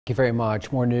Thank you very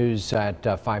much. More news at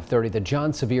 5:30. The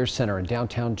John Sevier Center in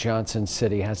downtown Johnson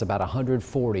City has about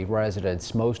 140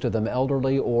 residents, most of them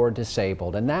elderly or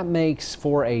disabled. And that makes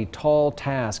for a tall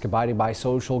task abiding by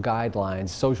social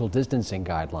distancing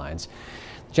guidelines.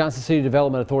 Johnson City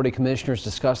Development Authority commissioners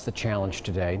discussed the challenge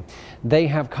today. They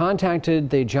have contacted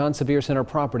the John Sevier Center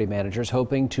property managers,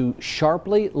 hoping to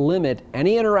sharply limit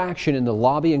any interaction in the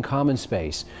lobby and common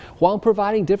space while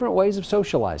providing different ways of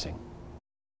socializing.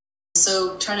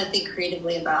 So trying to think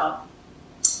creatively about,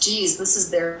 geez, this is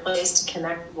their place to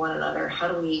connect with one another. How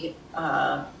do we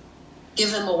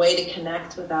give them a way to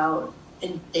connect without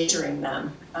endangering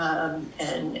them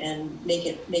and make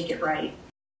it right?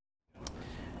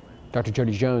 Dr.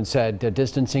 Jody Jones said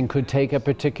distancing could take a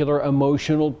particular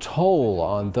emotional toll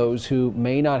on those who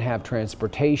may not have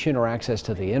transportation or access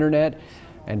to the internet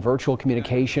and virtual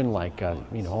communication, like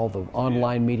all the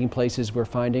online meeting places we're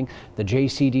finding. The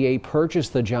JCDA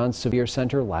purchased the John Sevier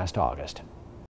Center last August.